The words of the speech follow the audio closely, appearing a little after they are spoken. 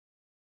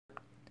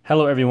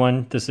Hello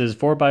everyone, this is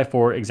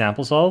 4x4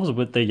 example solves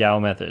with the Yao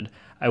method.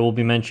 I will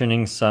be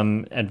mentioning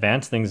some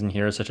advanced things in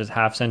here such as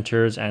half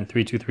centers and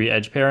 3-2-3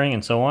 edge pairing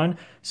and so on.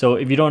 So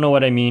if you don't know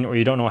what I mean or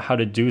you don't know how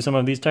to do some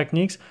of these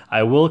techniques,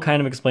 I will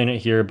kind of explain it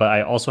here, but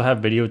I also have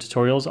video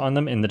tutorials on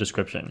them in the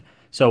description.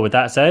 So with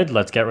that said,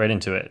 let's get right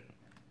into it.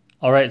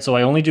 Alright, so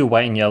I only do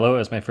white and yellow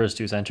as my first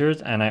two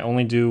centers, and I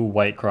only do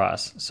white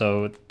cross,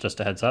 so just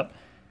a heads up.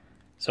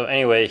 So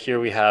anyway, here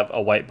we have a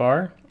white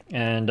bar,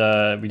 and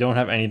we don't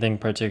have anything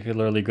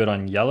particularly good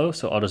on yellow,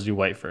 so I'll just do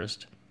white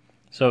first.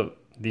 So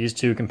these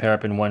two can pair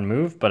up in one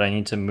move, but I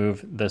need to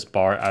move this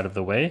bar out of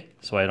the way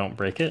so I don't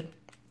break it.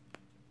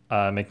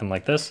 Make them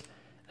like this,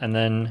 and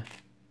then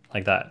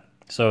like that.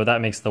 So that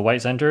makes the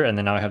white center, and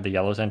then now I have the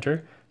yellow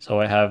center.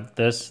 So I have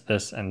this,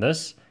 this, and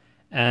this.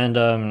 And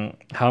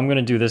how I'm going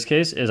to do this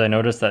case is I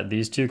notice that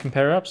these two can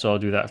pair up, so I'll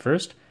do that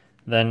first.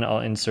 Then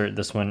I'll insert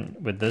this one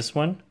with this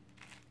one.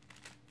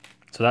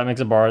 So that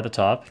makes a bar at the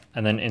top,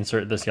 and then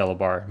insert this yellow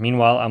bar.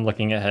 Meanwhile, I'm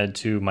looking ahead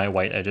to my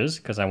white edges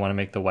because I want to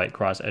make the white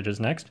cross edges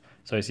next.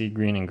 So I see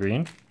green and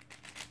green.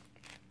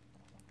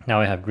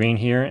 Now I have green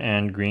here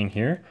and green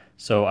here,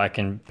 so I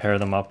can pair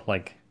them up,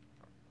 like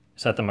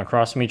set them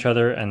across from each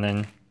other and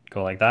then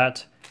go like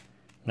that.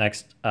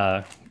 Next,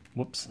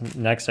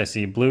 next I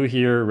see blue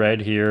here, red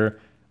here,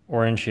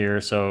 orange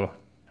here, so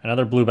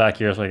another blue back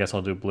here, so I guess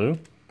I'll do blue.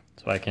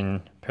 So I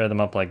can pair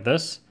them up like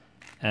this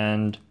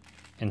and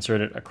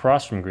insert it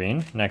across from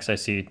green. Next I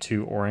see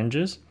two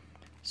oranges,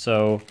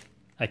 so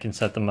I can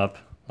set them up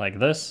like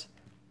this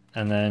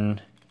and then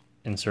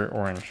insert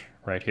orange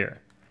right here.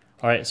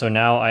 All right, so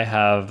now I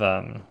have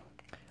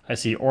I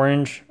see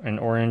orange,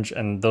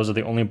 and those are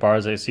the only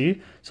bars I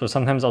see. So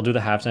sometimes I'll do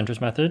the half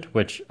centers method,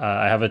 which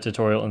I have a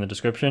tutorial in the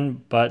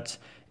description, but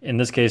in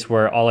this case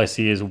where all I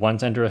see is one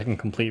center I can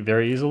complete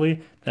very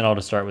easily, then I'll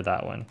just start with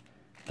that one.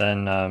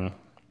 Then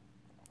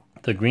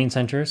the green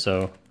center,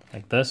 so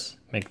like this,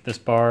 make this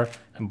bar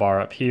and bar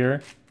up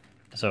here,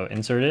 so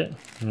insert it.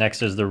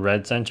 Next is the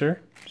red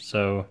center,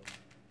 so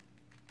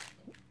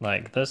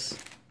like this.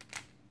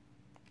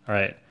 All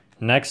right,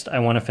 next I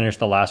want to finish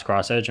the last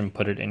cross edge and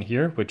put it in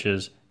here, which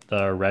is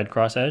the red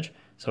cross edge.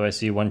 So I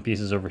see one piece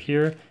is over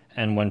here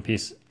and one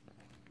piece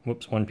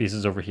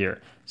is over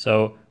here.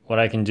 So what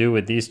I can do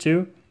with these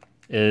two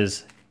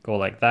is go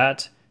like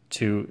that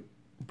to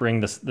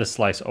bring this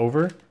slice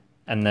over,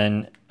 and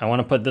then I want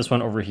to put this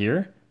one over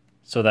here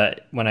so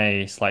that when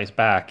I slice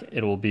back,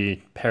 it will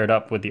be paired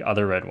up with the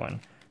other red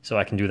one. So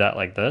I can do that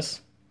like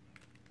this.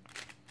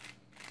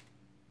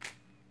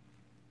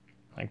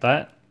 Like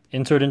that.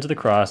 Insert into the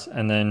cross,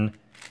 and then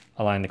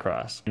align the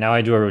cross. Now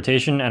I do a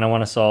rotation, and I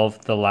want to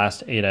solve the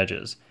last 8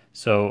 edges.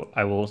 So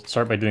I will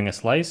start by doing a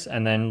slice,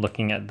 and then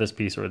looking at this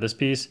piece or this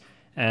piece.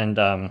 And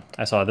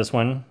I saw this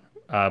one,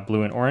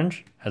 blue and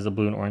orange, has the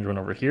blue and orange one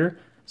over here.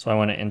 So I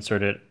want to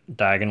insert it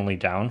diagonally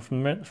down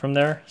from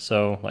there.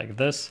 So like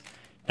this.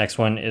 Next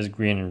one is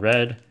green and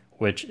red,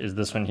 which is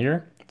this one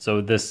here. So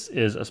this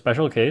is a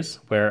special case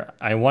where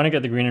I want to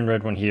get the green and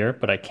red one here,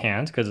 but I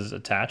can't because it's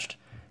attached.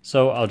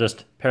 So I'll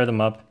just pair them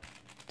up,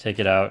 take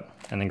it out,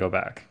 and then go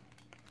back.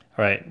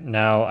 All right,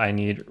 now I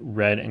need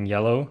red and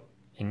yellow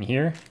in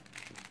here.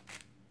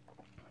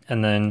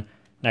 And then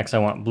next I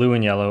want blue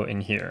and yellow in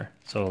here.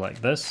 So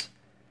like this,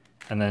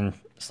 and then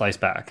slice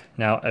back.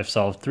 Now I've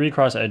solved 3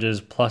 cross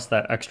edges plus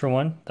that extra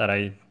one that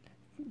I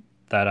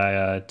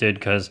did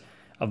because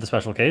of the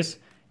special case.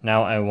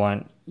 Now I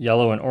want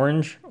yellow and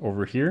orange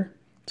over here.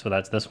 So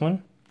that's this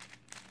one.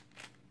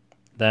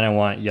 Then I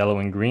want yellow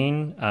and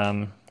green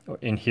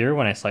in here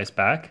when I slice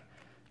back.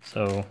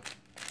 So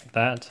like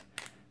that.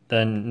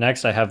 Then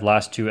next I have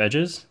last 2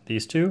 edges,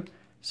 these two.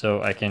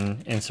 So I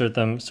can insert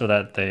them so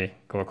that they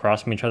go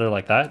across from each other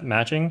like that,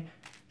 matching,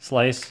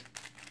 slice,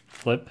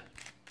 flip,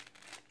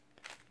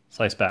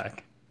 slice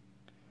back.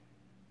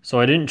 So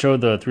I didn't show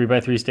the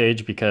 3x3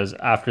 stage because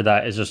after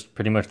that is just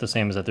pretty much the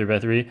same as a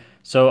 3x3.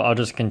 So I'll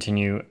just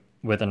continue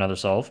with another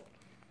solve.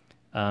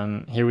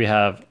 Here we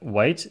have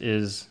white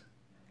is,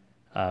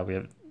 we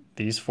have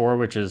these 4,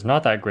 which is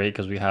not that great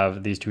because we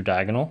have these 2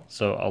 diagonal.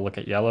 So I'll look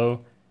at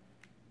yellow.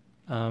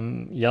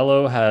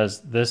 Yellow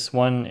has this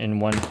one in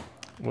one,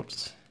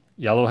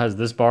 Yellow has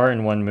this bar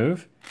in one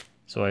move.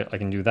 So I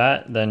can do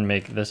that, then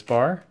make this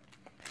bar,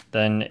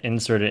 then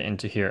insert it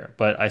into here.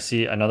 But I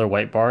see another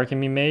white bar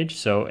can be made.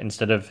 So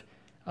instead of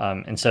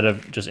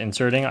just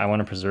inserting, I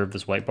want to preserve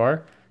this white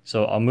bar.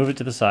 So I'll move it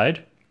to the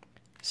side,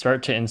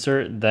 start to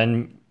insert,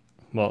 then,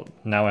 well,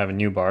 now I have a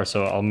new bar.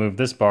 So I'll move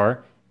this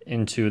bar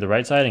into the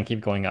right side and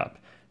keep going up.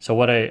 So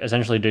what I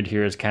essentially did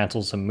here is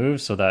cancel some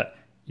moves so that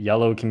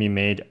yellow can be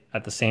made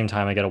at the same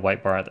time I get a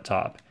white bar at the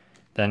top.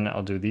 Then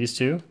I'll do these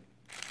two.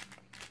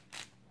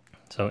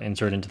 So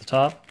insert into the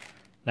top.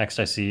 Next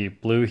I see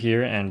blue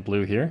here and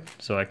blue here.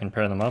 So I can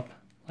pair them up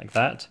like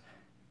that.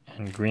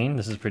 And green,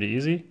 this is pretty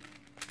easy.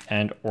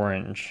 And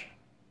orange.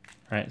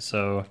 All right,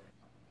 so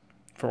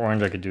for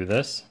orange I could do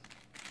this.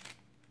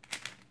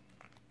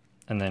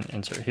 And then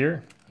insert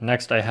here.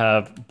 Next I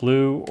have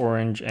blue,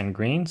 orange, and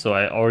green. So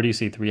I already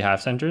see 3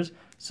 half centers.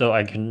 so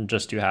I can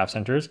just do half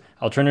centers.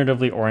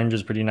 Alternatively, orange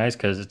is pretty nice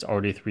because it's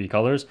already 3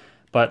 colors,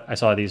 but I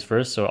saw these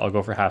first, so I'll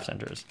go for half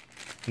centers.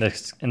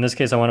 In this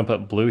case, I want to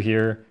put blue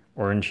here,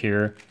 orange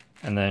here,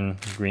 and then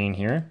green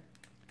here.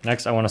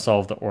 Next, I want to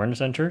solve the orange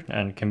center,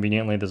 and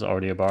conveniently there's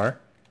already a bar.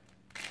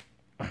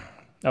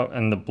 Oh,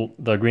 and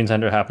the green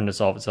center happened to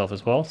solve itself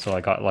as well, so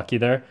I got lucky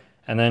there.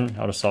 And then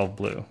I'll just solve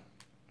blue.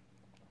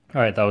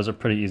 All right, that was a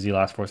pretty easy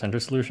last 4 center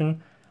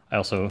solution. I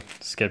also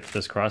skipped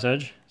this cross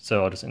edge,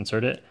 so I'll just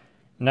insert it.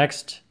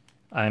 Next,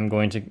 I'm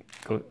going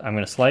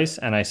to slice,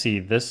 and I see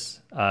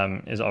this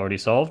is already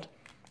solved.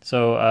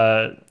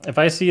 So if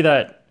I see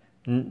that,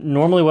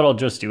 normally what I'll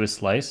just do is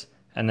slice,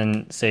 and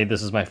then say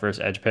this is my first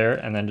edge pair,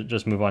 and then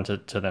just move on to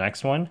the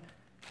next one.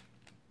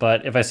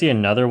 But if I see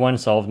another one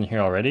solved in here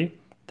already,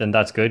 then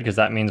that's good, because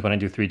that means when I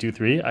do 3, 2,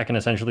 3, I can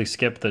essentially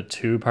skip the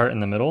 2 part in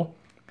the middle.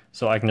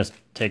 So I can just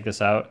take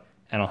this out,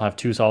 and I'll have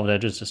 2 solved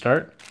edges to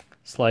start,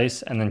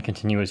 slice, and then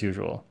continue as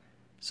usual.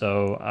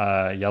 So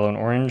yellow and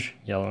orange,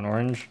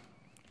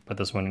 put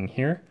this one in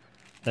here.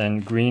 Then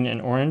green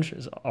and orange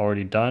is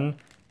already done.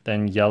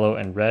 Then yellow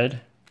and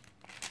red.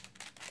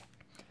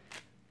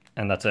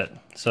 And that's it.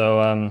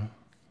 So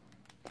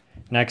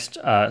next,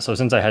 so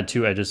since I had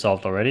 2 edges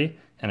solved already,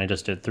 and I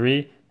just did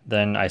 3,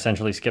 then I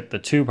essentially skipped the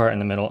 2 part in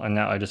the middle, and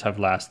now I just have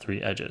last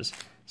 3 edges.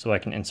 So I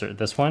can insert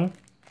this one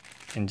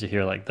into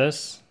here like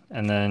this,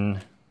 and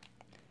then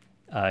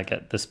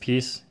get this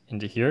piece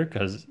into here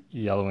because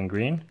yellow and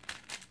green.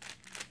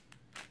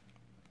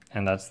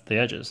 And that's the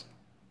edges.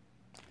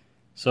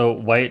 So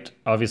white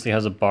obviously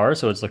has a bar,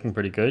 so it's looking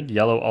pretty good.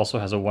 Yellow also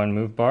has a 1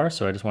 move bar,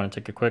 so I just want to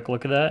take a quick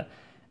look at that.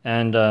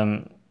 And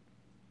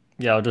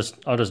yeah, I'll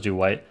just do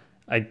white.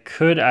 I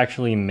could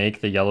actually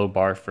make the yellow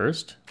bar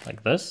first,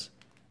 like this.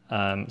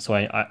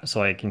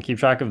 So I can keep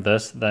track of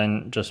this,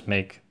 then just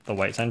make the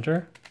white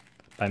center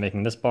by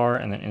making this bar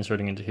and then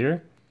inserting into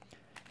here.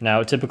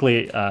 Now,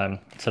 typically,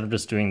 instead of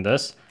just doing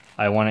this,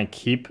 I want to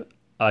keep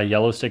a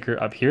yellow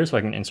sticker up here so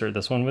I can insert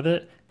this one with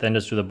it, then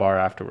just do the bar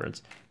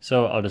afterwards.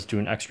 So I'll just do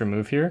an extra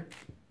move here,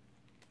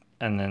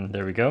 and then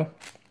there we go.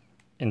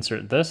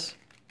 Insert this,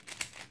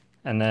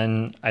 and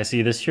then I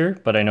see this here,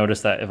 but I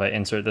notice that if I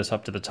insert this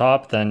up to the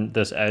top, then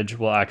this edge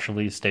will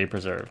actually stay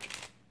preserved,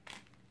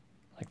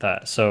 like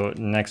that. So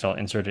next I'll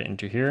insert it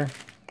into here,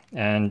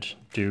 and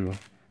do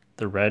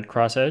the red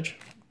cross edge,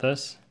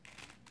 this,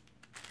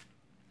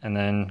 and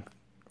then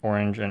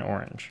orange and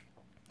orange.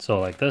 So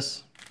like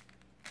this.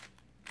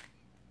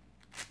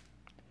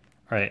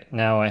 All right,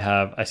 now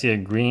I see a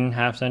green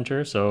half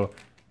center, so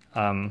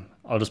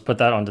I'll just put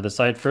that onto the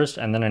side first,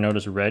 and then I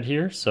notice red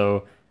here,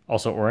 so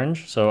also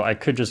orange. So I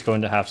could just go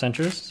into half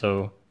centers,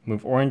 so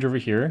move orange over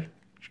here,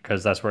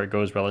 because that's where it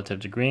goes relative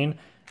to green,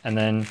 and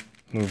then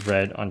move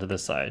red onto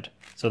this side.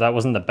 So that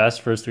wasn't the best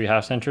first 3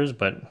 half centers,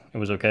 but it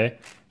was okay.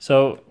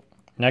 So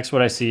next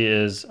what I see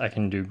is I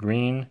can do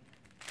green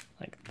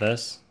like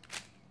this.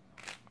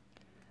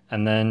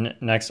 And then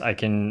next I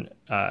can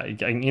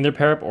either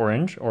pair up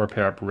orange or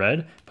pair up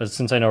red, but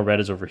since I know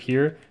red is over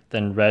here,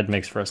 then red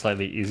makes for a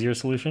slightly easier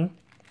solution.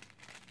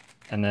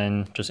 And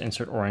then just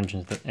insert orange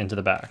into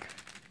the back.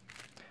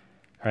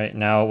 All right,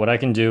 now what I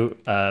can do,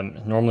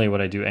 normally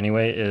what I do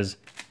anyway, is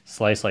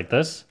slice like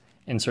this,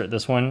 insert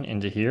this one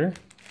into here,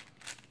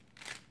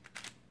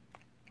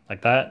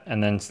 like that,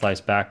 and then slice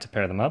back to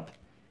pair them up,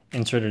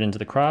 insert it into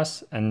the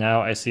cross, and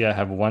now I see I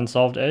have 1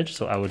 solved edge,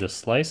 so I will just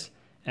slice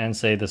and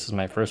say this is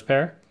my first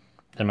pair.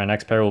 Then my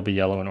next pair will be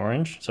yellow and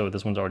orange, so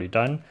this one's already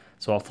done.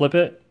 So I'll flip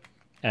it,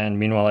 and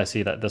meanwhile I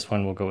see that this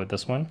one will go with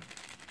this one.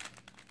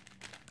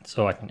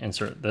 So I can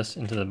insert this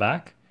into the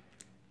back,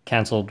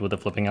 canceled with the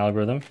flipping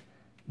algorithm.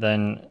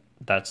 Then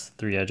that's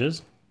 3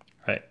 edges.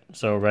 Right,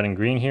 so red and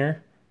green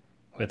here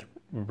with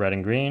red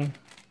and green.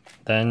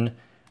 Then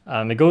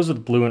it goes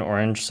with blue and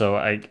orange, so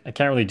I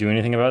can't really do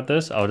anything about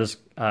this. I'll just,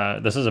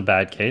 this is a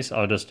bad case.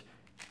 I'll just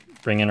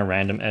bring in a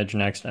random edge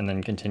next and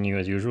then continue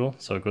as usual.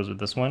 So it goes with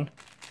this one.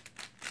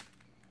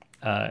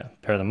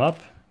 Pair them up,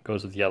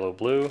 goes with yellow,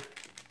 blue,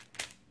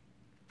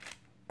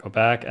 go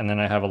back, and then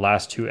I have a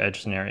last 2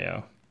 edge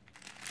scenario.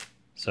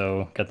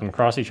 So get them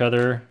across each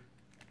other,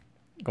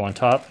 go on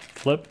top,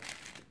 flip,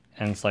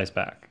 and slice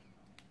back.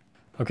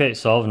 Okay,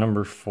 solve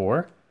number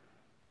 4.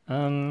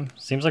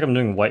 Seems like I'm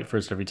doing white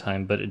first every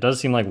time, but it does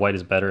seem like white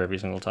is better every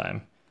single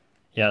time.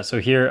 Yeah, so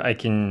here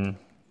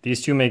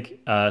these 2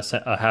 make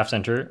a half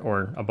center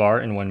or a bar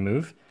in 1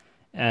 move,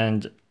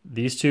 and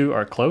these 2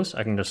 are close.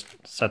 I can just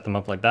set them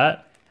up like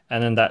that.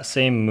 And then that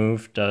same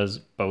move does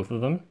both of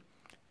them.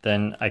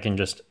 Then I can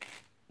just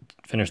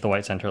finish the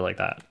white center like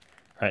that.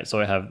 All right, so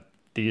I have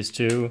these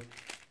 2,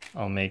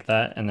 I'll make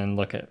that, and then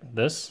look at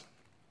this.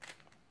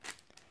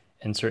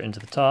 Insert into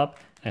the top,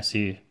 I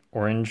see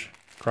orange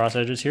cross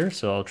edges here,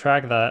 so I'll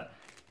track that,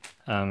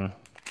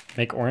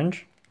 make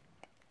orange,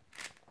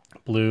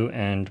 blue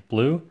and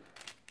blue,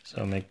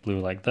 so make blue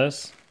like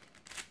this.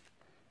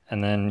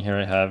 And then here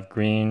I have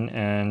green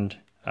and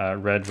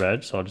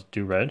red, so I'll just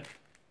do red.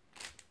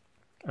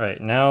 All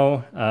right,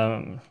 now,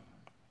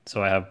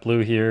 so I have blue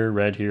here,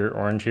 red here,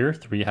 orange here,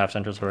 3 half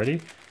centers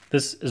already.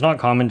 This is not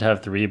common to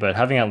have 3, but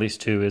having at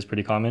least 2 is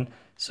pretty common.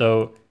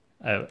 So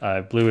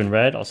I blue and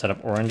red, I'll set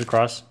up orange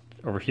across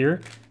over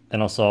here.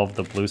 Then I'll solve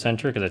the blue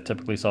center because I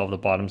typically solve the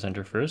bottom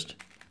center first.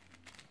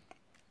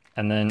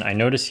 And then I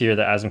notice here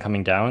that as I'm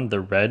coming down, the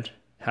red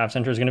half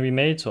center is going to be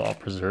made, so I'll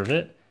preserve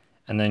it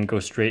and then go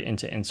straight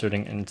into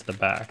inserting into the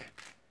back.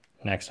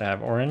 Next I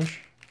have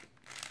orange.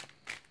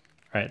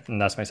 All right,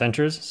 and that's my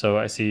centers. So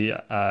I see,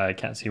 I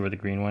can't see where the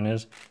green one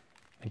is.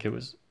 I think it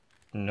was,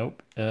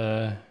 nope.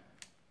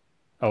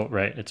 Oh,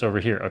 right, it's over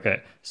here.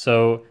 Okay,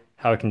 so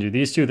how I can do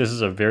these two, this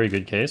is a very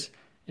good case,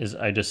 is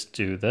I just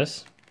do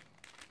this.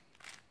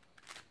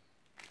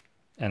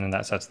 And then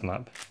that sets them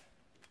up.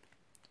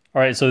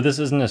 All right, so this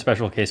isn't a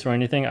special case or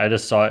anything. I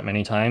just saw it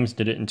many times,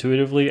 did it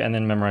intuitively, and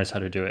then memorized how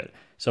to do it.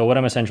 So what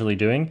I'm essentially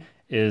doing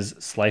is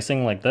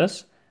slicing like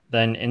this,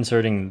 then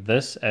inserting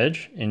this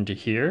edge into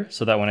here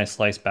so that when I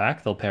slice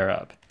back, they'll pair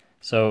up.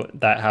 So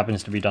that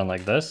happens to be done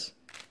like this,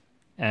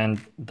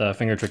 and the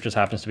finger trick just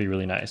happens to be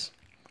really nice.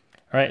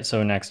 All right,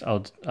 so next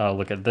I'll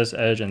look at this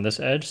edge and this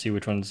edge, see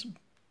which one's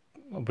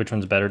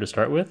better to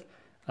start with.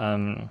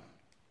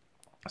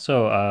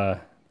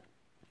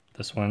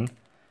 This one.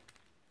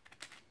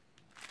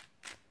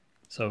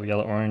 So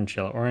yellow,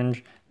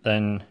 orange,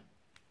 then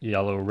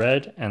yellow,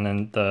 red, and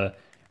then the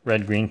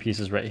red, green piece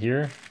is right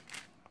here.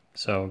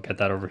 So get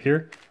that over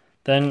here.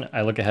 Then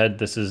I look ahead,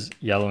 this is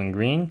yellow and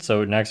green.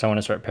 So next I want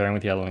to start pairing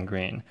with yellow and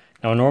green.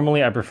 Now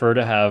normally I prefer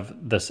to have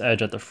this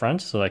edge at the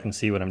front so I can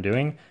see what I'm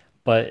doing,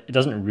 but it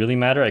doesn't really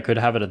matter. I could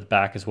have it at the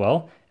back as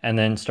well, and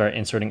then start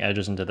inserting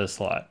edges into this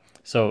slot.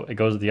 So it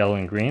goes with the yellow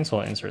and green, so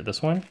I'll insert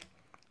this one,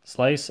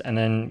 slice, and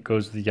then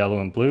goes with the yellow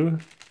and blue,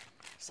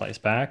 slice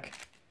back,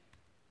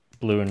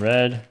 blue and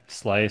red,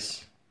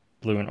 slice,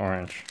 blue and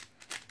orange,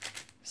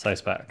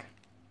 slice back.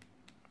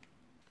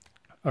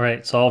 All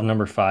right, solve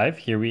number 5.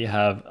 Here we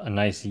have a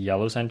nice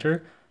yellow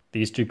center.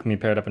 These two can be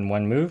paired up in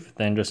one move,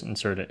 then just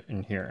insert it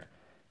in here.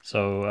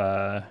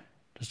 So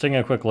just taking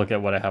a quick look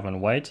at what I have on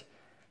white.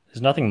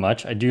 There's nothing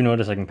much. I do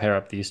notice I can pair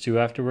up these two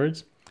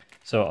afterwards.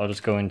 So I'll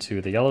just go into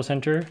the yellow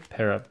center,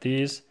 pair up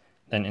these,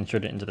 then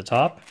insert it into the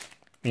top.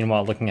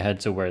 Meanwhile, looking ahead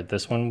to where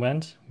this one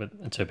went,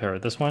 to pair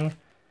with this one,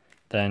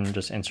 then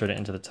just insert it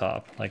into the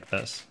top like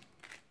this.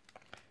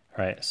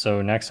 All right,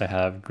 so next I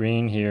have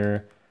green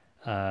here,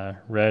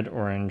 red,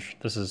 orange.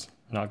 This is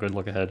not good,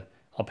 look ahead.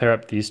 I'll pair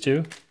up these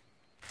two.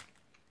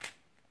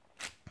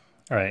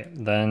 All right,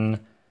 then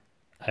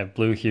I have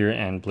blue here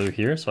and blue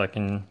here, so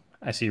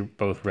I see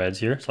both reds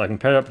here. So I can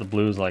pair up the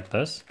blues like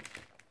this,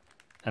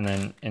 and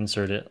then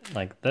insert it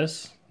like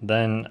this.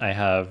 Then I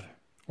have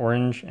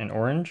orange and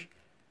orange,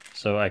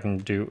 so I can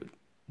do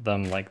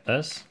them like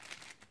this.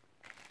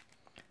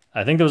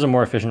 I think there was a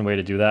more efficient way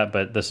to do that,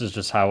 but this is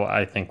just how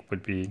I think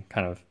would be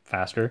kind of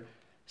faster.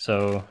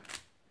 So,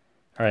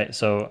 all right,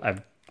 so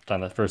I've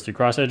done the first 2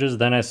 cross edges.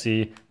 Then I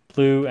see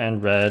blue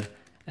and red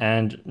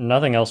and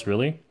nothing else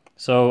really.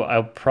 So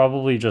I'll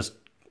probably just,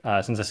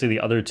 since I see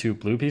the other 2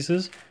 blue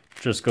pieces,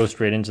 just go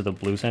straight into the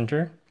blue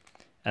center.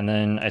 And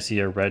then I see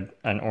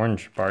an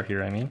orange bar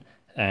here,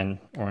 and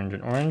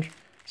orange.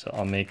 So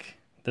I'll make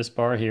this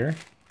bar here,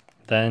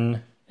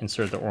 then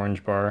insert the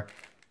orange bar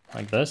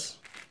like this.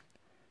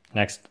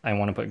 Next, I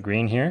want to put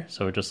green here,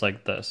 so just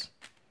like this.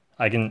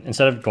 I can,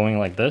 instead of going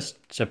like this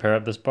to pair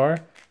up this bar,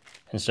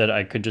 instead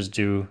I could just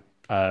do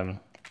kind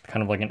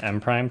of like an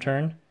M prime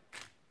turn,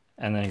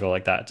 and then go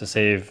like that to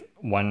save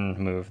one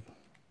move.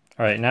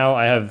 All right, now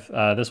I have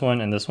this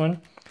one and this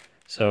one.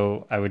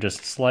 So I would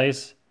just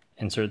slice,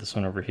 insert this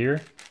one over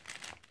here,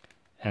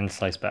 and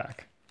slice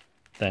back.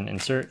 Then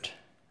insert.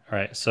 All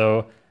right,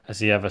 so I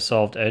see I have a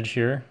solved edge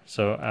here.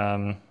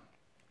 So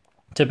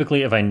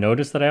typically if I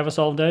notice that I have a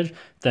solved edge,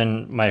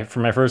 then for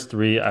my first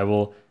 3, I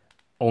will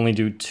only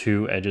do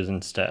 2 edges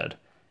instead.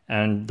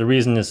 And the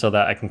reason is so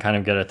that I can kind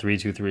of get a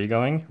 3-2-3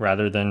 going,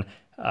 rather than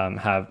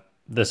have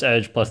this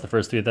edge plus the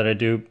first 3 that I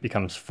do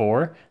becomes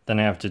 4. Then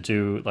I have to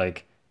do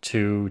like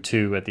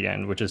 2-2 at the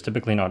end, which is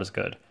typically not as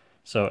good.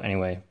 So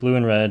anyway, blue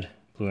and red,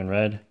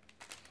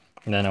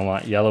 and then I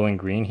want yellow and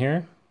green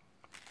here.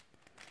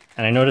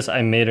 And I notice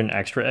I made an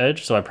extra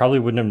edge, so I probably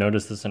wouldn't have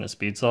noticed this in a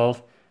speed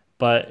solve,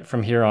 but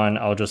from here on,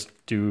 I'll just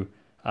do,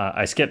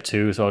 I skipped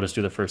 2, so I'll just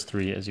do the first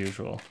 3 as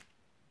usual.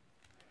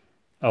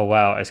 Oh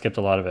wow, I skipped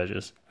a lot of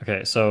edges.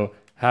 Okay, so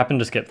I happen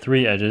to skip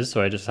 3 edges,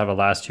 so I just have a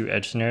last 2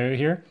 edge scenario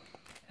here.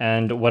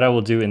 And what I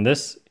will do in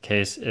this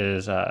case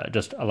is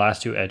just a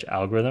last 2 edge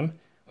algorithm,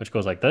 which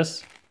goes like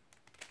this.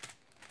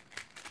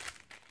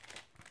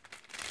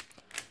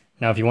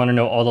 Now, if you want to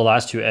know all the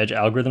last 2 edge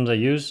algorithms I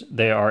use,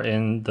 they are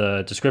in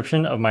the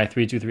description of my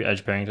 3-2-3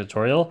 edge pairing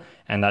tutorial,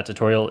 and that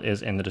tutorial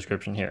is in the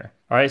description here.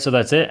 All right, so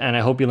that's it, and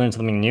I hope you learned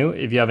something new.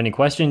 If you have any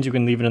questions, you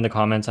can leave it in the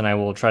comments and I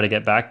will try to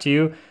get back to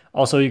you.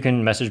 Also, you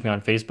can message me on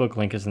Facebook,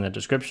 link is in the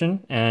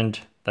description, and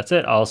that's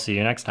it. I'll see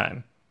you next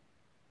time.